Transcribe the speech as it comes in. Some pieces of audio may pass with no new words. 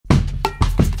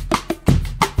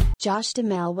Josh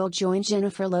Duhamel will join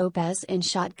Jennifer Lopez in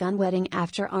Shotgun Wedding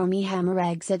after Armie Hammer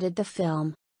exited the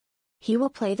film. He will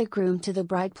play the groom to the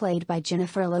bride played by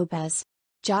Jennifer Lopez.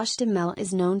 Josh Duhamel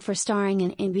is known for starring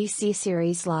in NBC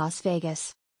series Las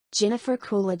Vegas. Jennifer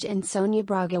Coolidge and Sonia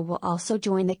Braga will also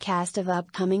join the cast of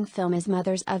upcoming film as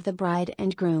mothers of the bride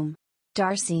and groom.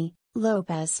 Darcy,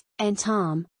 Lopez, and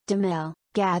Tom, Duhamel,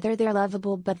 gather their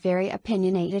lovable but very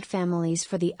opinionated families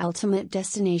for the ultimate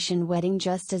destination wedding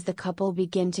just as the couple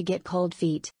begin to get cold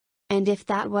feet. And if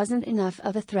that wasn't enough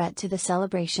of a threat to the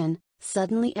celebration,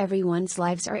 suddenly everyone's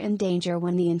lives are in danger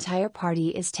when the entire party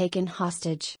is taken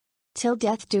hostage. Till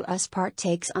Death Do Us Part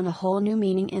takes on a whole new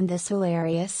meaning in this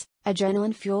hilarious,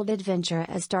 adrenaline-fueled adventure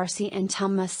as Darcy and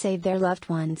Tom must save their loved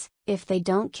ones, if they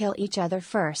don't kill each other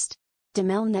first.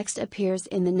 Duhamel next appears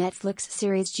in the Netflix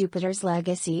series Jupiter's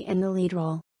Legacy in the lead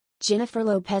role. Jennifer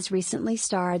Lopez recently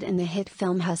starred in the hit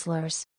film Hustlers.